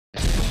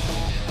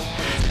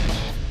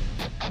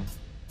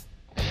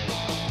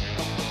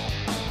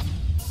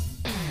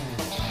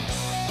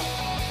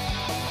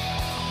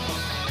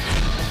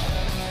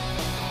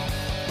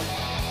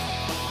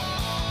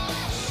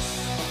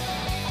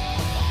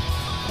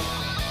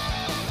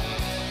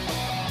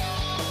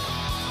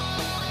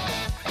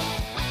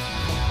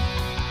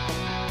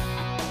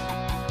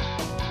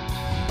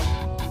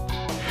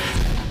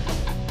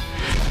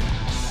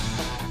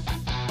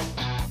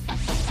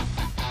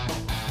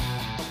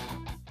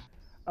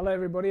Hello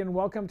everybody and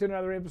welcome to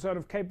another episode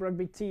of Cape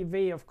Rugby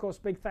TV. Of course,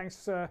 big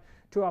thanks to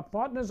our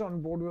partners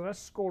on board with us,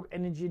 Score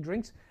Energy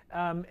Drinks.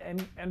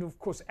 And of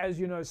course, as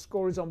you know,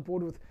 Score is on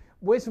board with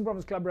Western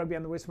Province Club Rugby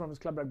and the Western Province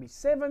Club Rugby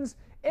Sevens.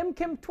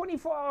 MChem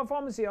 24-hour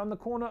pharmacy on the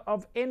corner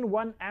of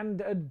N1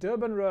 and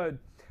Durban Road.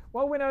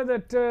 Well, we know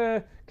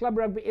that Club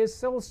Rugby is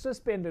still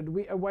suspended.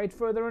 We await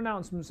further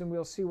announcements and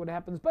we'll see what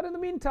happens. But in the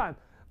meantime,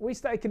 we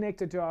stay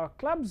connected to our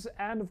clubs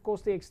and, of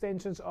course, the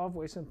extensions of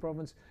Western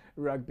Province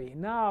Rugby.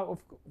 Now,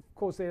 of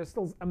course, there are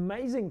still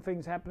amazing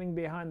things happening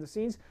behind the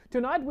scenes.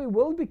 Tonight, we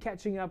will be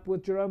catching up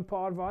with Jerome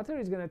Parvater.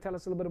 He's going to tell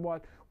us a little bit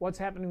about what's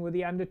happening with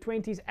the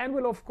under-20s. And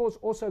we'll, of course,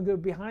 also go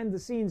behind the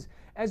scenes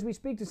as we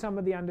speak to some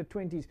of the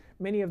under-20s.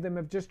 Many of them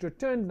have just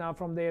returned now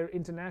from their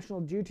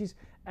international duties.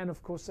 And,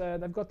 of course,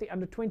 they've got the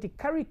under-20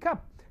 Currie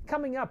Cup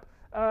coming up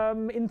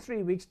in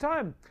 3 weeks'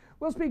 time.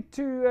 We'll speak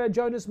to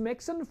Jonas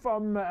Mexon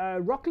from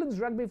Rocklands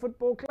Rugby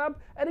Football Club.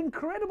 An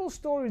incredible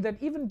story that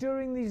even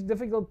during these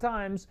difficult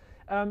times,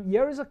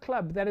 here is a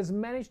club that has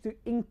managed to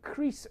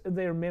increase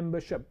their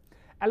membership.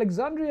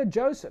 Alexandria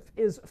Joseph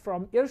is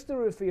from Eerste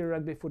Rivier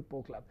Rugby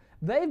Football Club.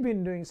 They've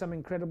been doing some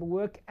incredible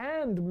work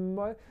and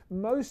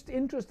most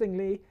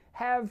interestingly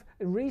have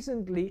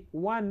recently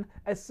won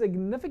a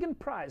significant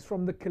prize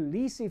from the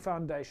Khaleesi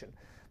Foundation.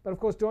 But of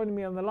course, joining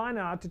me on the line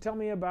now to tell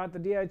me about the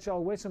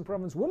DHL Western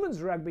Province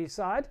Women's Rugby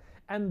side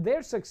and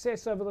their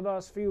success over the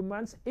last few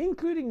months,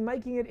 including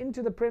making it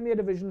into the Premier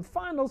Division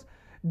finals,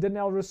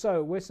 Danel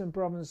Russouw, Western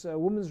Province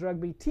Women's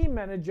Rugby Team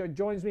Manager,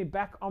 joins me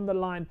back on the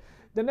line.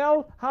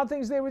 Danel, how are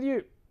things there with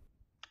you?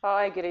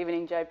 Hi, good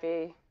evening,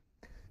 JP.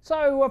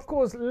 So, of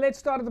course, let's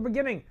start at the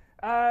beginning.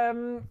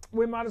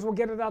 We might as well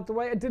get it out the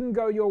way. It didn't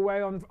go your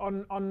way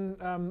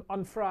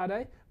on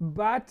Friday,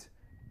 but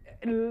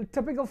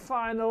typical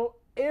final,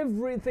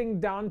 everything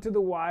down to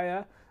the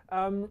wire.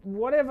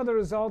 Whatever the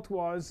result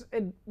was,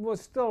 it was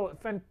still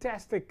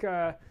fantastic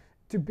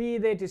to be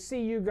there, to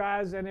see you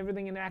guys and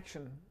everything in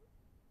action.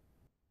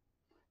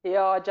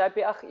 Yeah,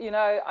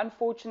 JP,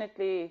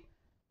 unfortunately,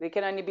 there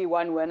can only be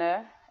one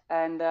winner.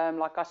 And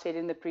like I said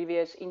in the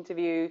previous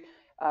interview,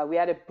 we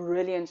had a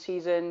brilliant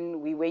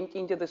season. We went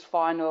into this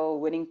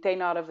final winning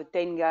 10 out of the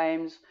 10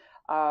 games.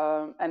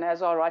 And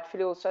as I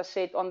rightfully also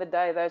said, on the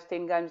day, those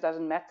 10 games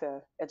doesn't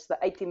matter. It's the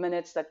 80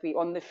 minutes that we're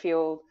on the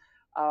field.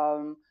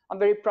 I'm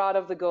very proud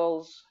of the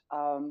girls.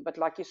 But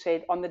like you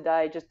said, on the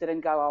day, it just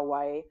didn't go our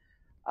way.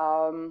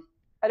 And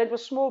it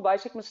was small,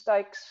 basic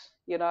mistakes,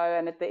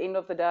 and at the end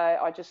of the day,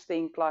 I just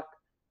think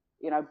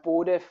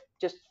Border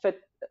just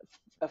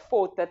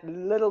fought that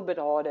little bit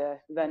harder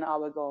than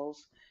our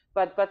goals.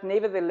 But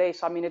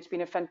nevertheless, I mean, it's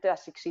been a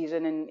fantastic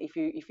season. And if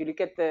you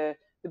look at the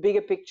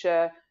bigger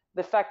picture,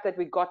 the fact that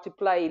we got to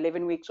play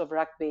 11 weeks of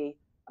rugby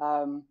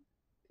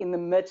in the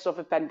midst of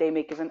a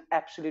pandemic is an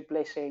absolute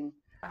blessing.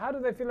 How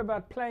do they feel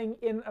about playing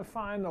in a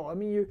final? I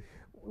mean,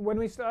 when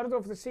we started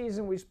off the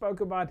season, we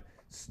spoke about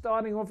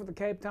starting off at the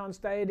Cape Town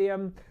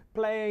Stadium,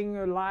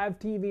 playing live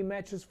TV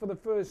matches for the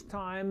first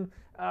time.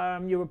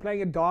 You were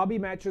playing a derby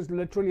matches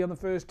literally on the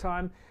first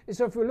time.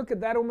 So if we look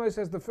at that almost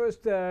as the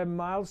first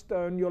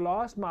milestone, your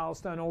last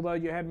milestone, although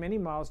you had many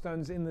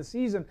milestones in the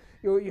season,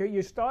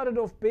 you started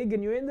off big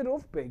and you ended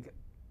off big.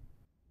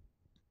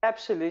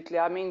 Absolutely.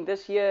 I mean,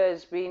 this year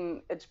it's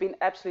been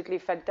absolutely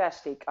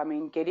fantastic. I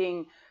mean,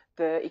 getting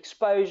the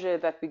exposure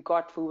that we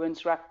got for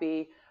women's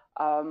rugby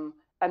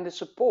and the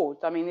support.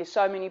 I mean, there's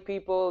so many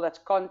people that's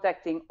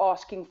contacting,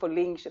 asking for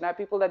links,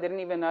 people that didn't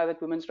even know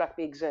that women's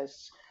rugby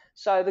exists.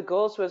 So the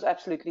girls was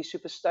absolutely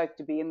super stoked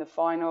to be in the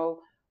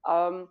final.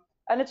 And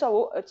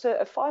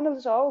a final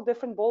is a whole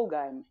different ball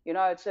game.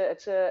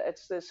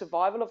 It's the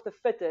survival of the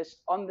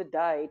fittest on the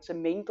day. It's a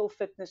mental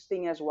fitness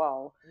thing as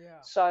well. Yeah.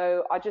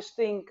 So I just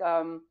think,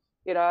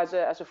 as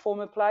a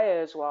former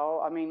player as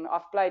well, I mean,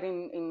 I've played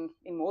in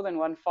more than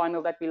one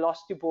final that we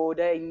lost to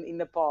Border in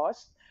the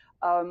past.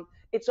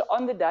 It's an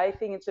on the day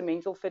thing. It's a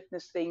mental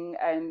fitness thing,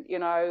 and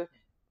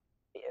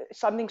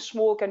something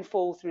small can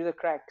fall through the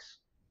cracks.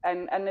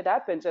 And it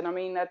happens. And I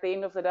mean, at the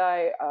end of the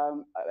day,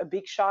 a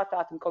big shout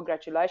out and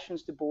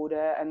congratulations to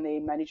Border and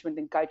their management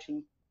and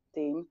coaching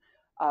team.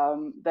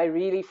 They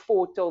really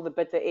fought till the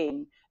bitter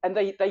end, and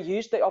they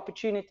used the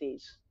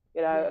opportunities.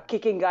 A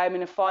kicking game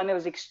in a final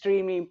is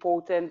extremely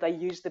important. They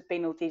used the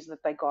penalties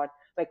that they got.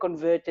 They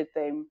converted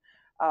them.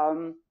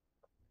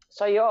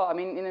 So yeah, I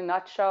mean, in a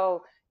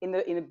nutshell, in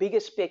a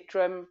bigger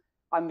spectrum,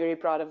 I'm very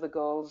proud of the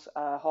girls.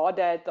 Hard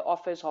at the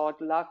office, hard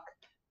luck.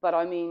 But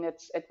I mean,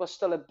 it was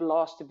still a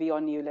blast to be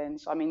on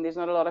Newlands. I mean, there's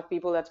not a lot of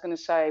people that's going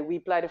to say we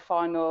played a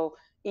final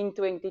in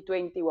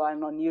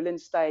 2021 on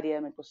Newlands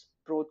Stadium. It was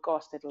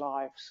broadcasted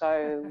live.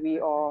 So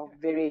we are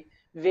very,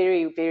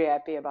 very, very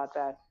happy about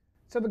that.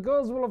 So the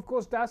girls will, of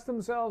course, dust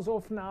themselves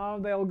off now.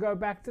 They'll go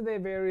back to their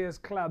various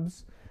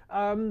clubs.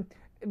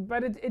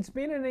 But it's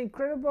been an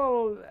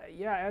incredible,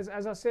 as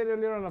I said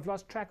earlier on, I've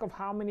lost track of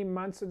how many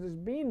months it has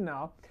been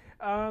now.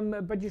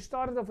 But you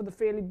started off with a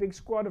fairly big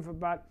squad of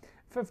about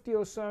 50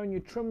 or so, and you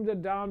trimmed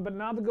it down. But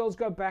now the girls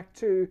go back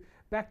to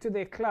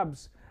their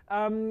clubs.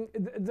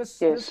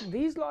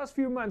 These last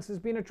few months has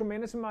been a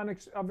tremendous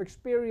amount of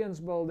experience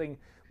building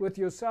with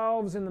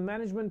yourselves in the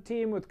management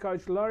team, with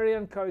Coach Laurie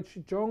and Coach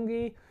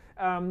Jongi.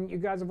 You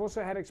guys have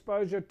also had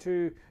exposure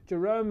to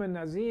Jerome and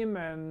Nazim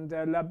and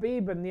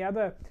Labib and the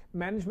other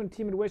management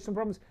team at Western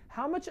Province.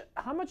 How much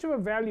of a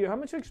value, how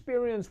much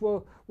experience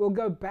will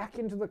go back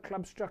into the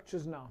club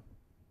structures now?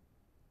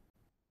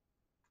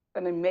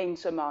 An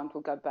immense amount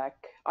will go back.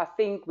 I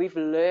think we've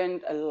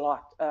learned a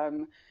lot.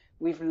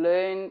 We've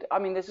learned, I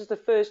mean, this is the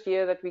first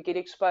year that we get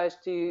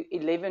exposed to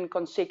 11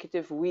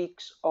 consecutive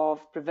weeks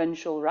of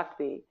provincial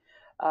rugby.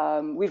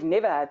 We've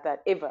never had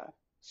that ever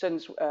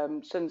since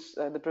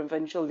the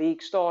provincial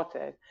league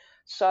started.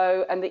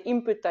 So, and the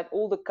input that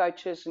all the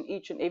coaches and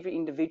each and every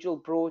individual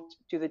brought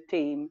to the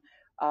team,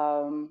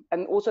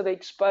 and also the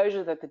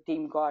exposure that the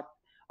team got,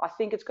 I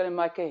think it's going to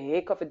make a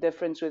heck of a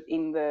difference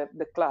within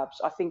the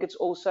clubs. I think it's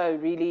also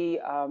really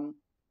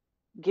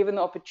given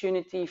the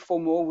opportunity for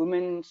more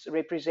women's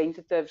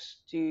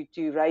representatives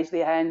to raise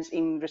their hands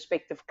in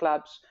respective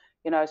clubs.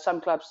 You know, some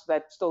clubs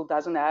that still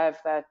doesn't have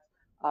that.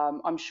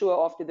 I'm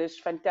sure after this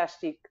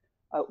fantastic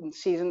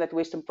season that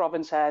Western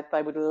Province had,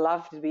 they would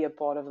love to be a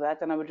part of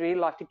that. And I would really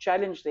like to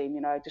challenge them,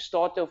 you know, to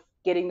start off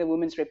getting the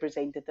women's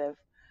representative.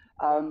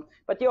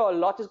 But yeah, a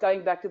lot is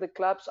going back to the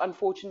clubs.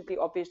 Unfortunately,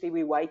 obviously,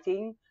 we're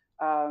waiting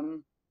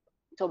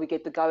till we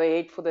get the go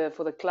ahead for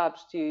the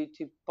clubs to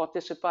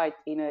participate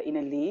in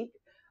a league.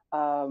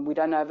 We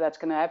don't know if that's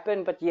going to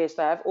happen, but yes,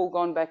 they have all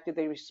gone back to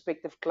their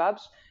respective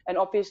clubs. And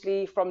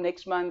obviously, from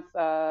next month,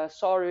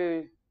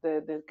 Saru,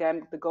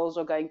 the girls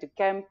are going to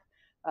camp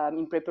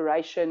in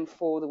preparation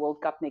for the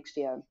World Cup next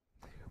year.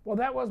 Well,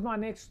 that was my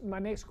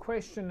next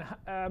question.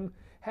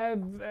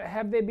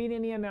 Have there been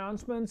any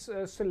announcements,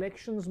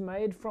 selections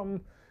made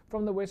from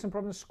the Western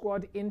Province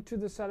squad into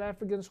the South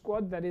African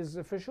squad that is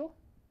official?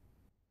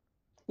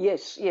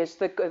 Yes.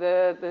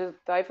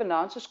 They've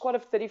announced a squad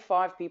of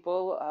 35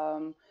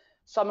 people.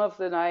 Some of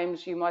the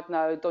names you might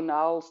know: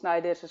 Danel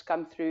Snyders has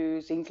come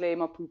through, Zinhle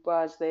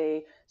Mapupa is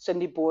there,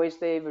 Cindy Boy is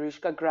there,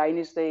 Verushka Grain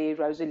is there,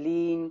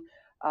 Rosaline,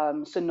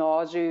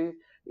 Sinazu.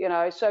 You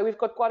know, so we've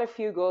got quite a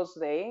few girls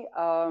there.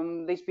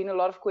 There's been a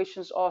lot of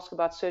questions asked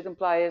about certain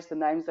players, the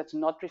names that's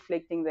not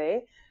reflecting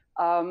there.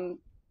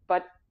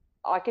 But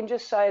I can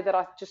just say that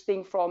I just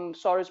think from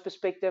Saru's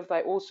perspective,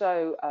 they're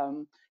also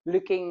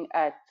looking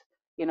at,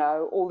 you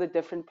know, all the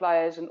different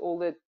players and all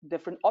the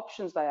different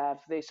options they have.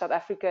 South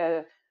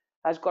Africa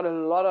has got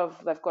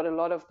they've got a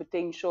lot of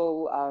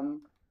potential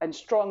and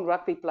strong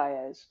rugby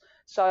players.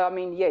 So I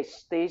mean,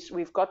 yes,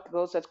 we've got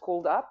girls that's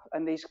called up,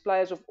 and there's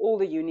players of all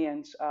the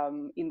unions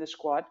in the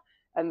squad,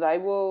 and they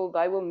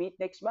will meet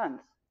next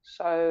month.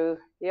 So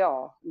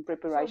yeah, in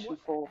preparation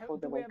for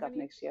the World Cup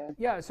next year.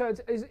 Yeah. So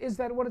is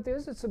that what it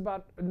is? It's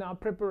about now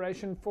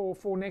preparation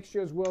for next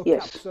year's World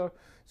Yes. Cup.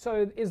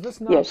 So is this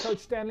now Yes. Coach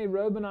Stanley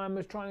Robenheim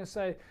is trying to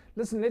say,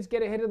 listen, let's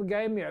get ahead of the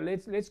game here.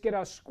 Let's get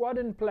our squad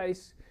in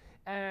place,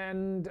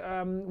 and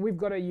we've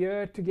got a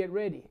year to get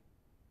ready.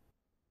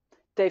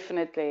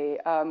 Definitely,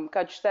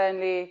 Coach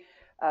Stanley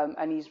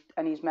and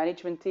his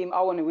management team.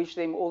 I want to wish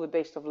them all the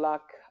best of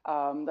luck.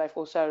 They've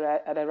also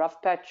had a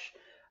rough patch,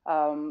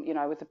 you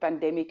know, with the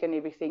pandemic and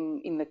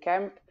everything in the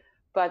camp.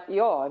 But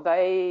yeah,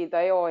 they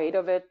are ahead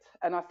of it,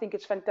 and I think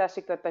it's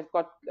fantastic that they've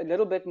got a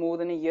little bit more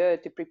than a year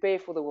to prepare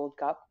for the World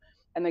Cup,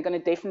 and they're going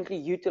to definitely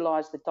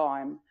utilize the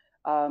time.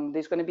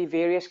 There's going to be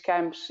various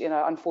camps. You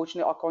know,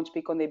 unfortunately, I can't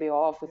speak on their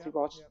behalf with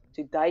regards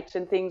to dates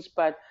and things,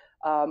 but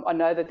I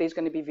know that there's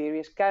going to be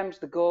various camps.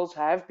 The girls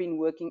have been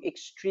working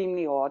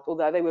extremely hard,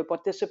 although they were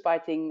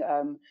participating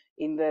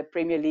in the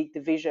Premier League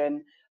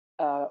division.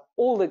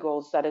 All the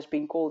girls that has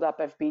been called up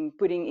have been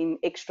putting in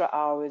extra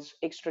hours,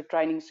 extra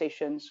training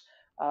sessions,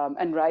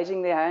 and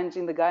raising their hands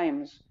in the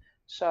games.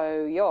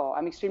 So yeah,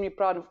 I'm extremely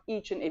proud of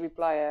each and every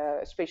player,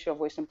 especially of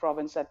Western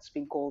Province, that's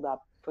been called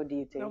up for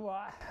DUT. No,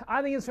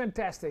 I think it's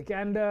fantastic,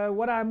 and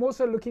what I'm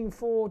also looking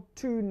forward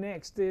to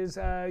next is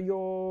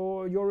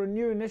your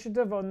new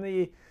initiative on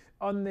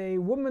the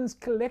women's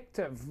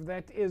collective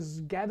that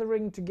is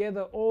gathering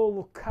together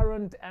all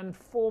current and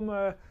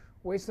former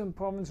Western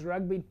Province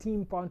rugby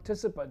team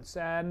participants,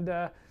 and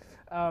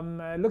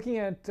looking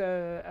at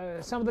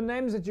some of the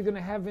names that you're going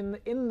to have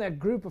in that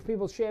group of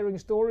people sharing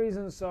stories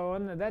and so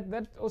on.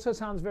 That also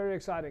sounds very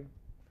exciting.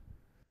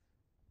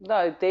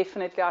 No,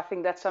 definitely. I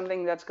think that's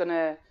something that's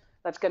gonna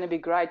be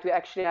great. We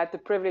actually had the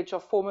privilege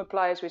of former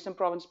players, Western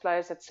Province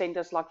players, that sent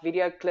us like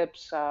video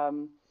clips.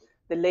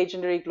 The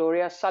legendary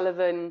Gloria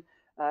Sullivan,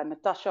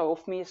 Natasha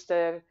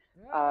Hofmeister.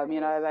 You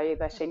know,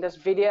 they send us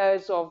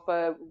videos of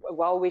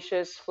well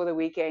wishes for the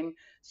weekend.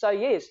 So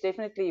yes,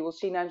 definitely we'll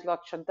see names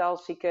like Chantal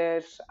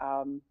Seekers,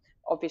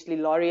 obviously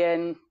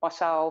Lorien,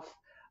 myself.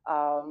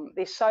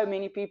 There's so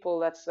many people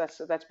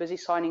that's busy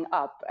signing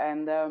up,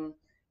 and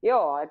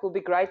yeah, it will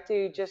be great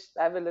to just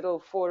have a little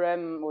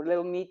forum or a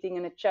little meeting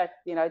and a chat,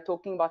 you know,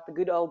 talking about the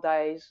good old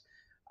days.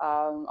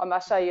 I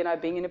must say, you know,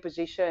 being in a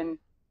position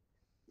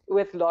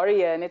with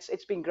Laurie, and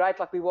it's been great.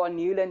 Like we were on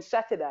Newland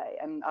Saturday,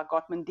 and I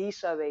got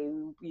Mandisa there,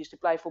 who used to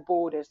play for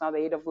Borders, now the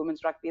head of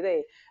women's rugby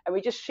there, and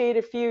we just shared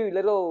a few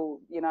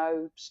little,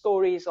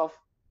 stories of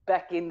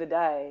back in the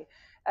day,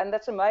 and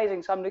that's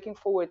amazing. So I'm looking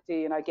forward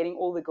to getting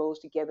all the girls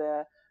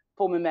together,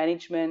 former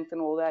management,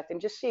 and all that,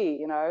 and just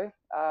see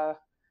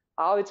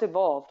how it's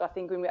evolved. I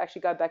think when we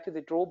actually go back to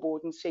the draw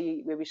board and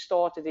see where we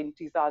started in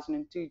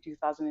 2002,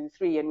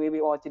 2003, and where we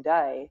are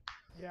today,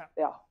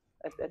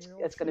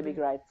 it's going to be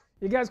great.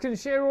 You guys can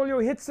share all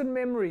your hits and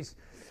memories.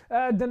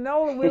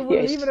 Danel, we'll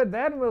leave it at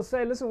that, and we'll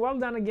say, listen, well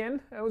done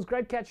again. It was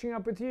great catching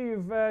up with you.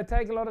 You've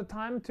taken a lot of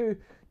time to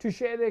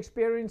share the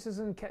experiences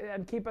and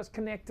keep us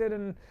connected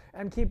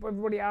and keep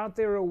everybody out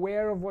there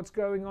aware of what's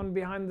going on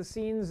behind the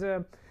scenes.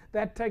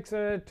 That takes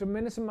a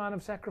tremendous amount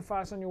of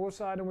sacrifice on your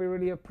side, and we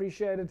really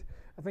appreciate it.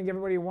 I think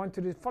everybody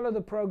wanted to follow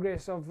the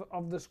progress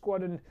of the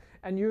squad,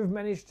 and you've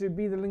managed to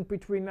be the link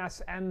between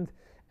us and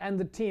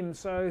the team.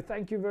 So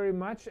thank you very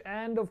much.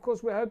 And of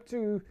course, we hope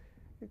to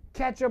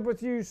catch up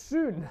with you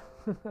soon.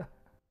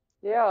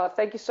 Yeah,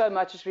 thank you so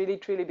much. It's really,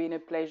 truly been a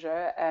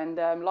pleasure. And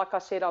like I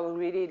said, I would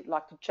really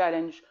like to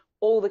challenge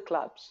all the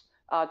clubs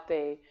out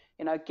there,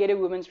 get a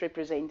women's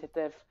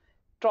representative,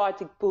 try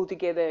to pull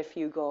together a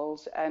few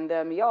goals, and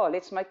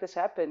let's make this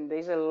happen.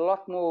 There's a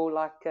lot more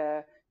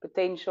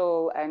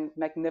potential and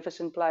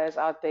magnificent players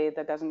out there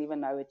that doesn't even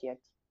know it yet.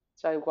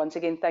 So once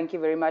again, thank you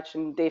very much,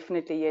 and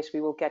definitely, yes,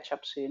 we will catch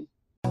up soon.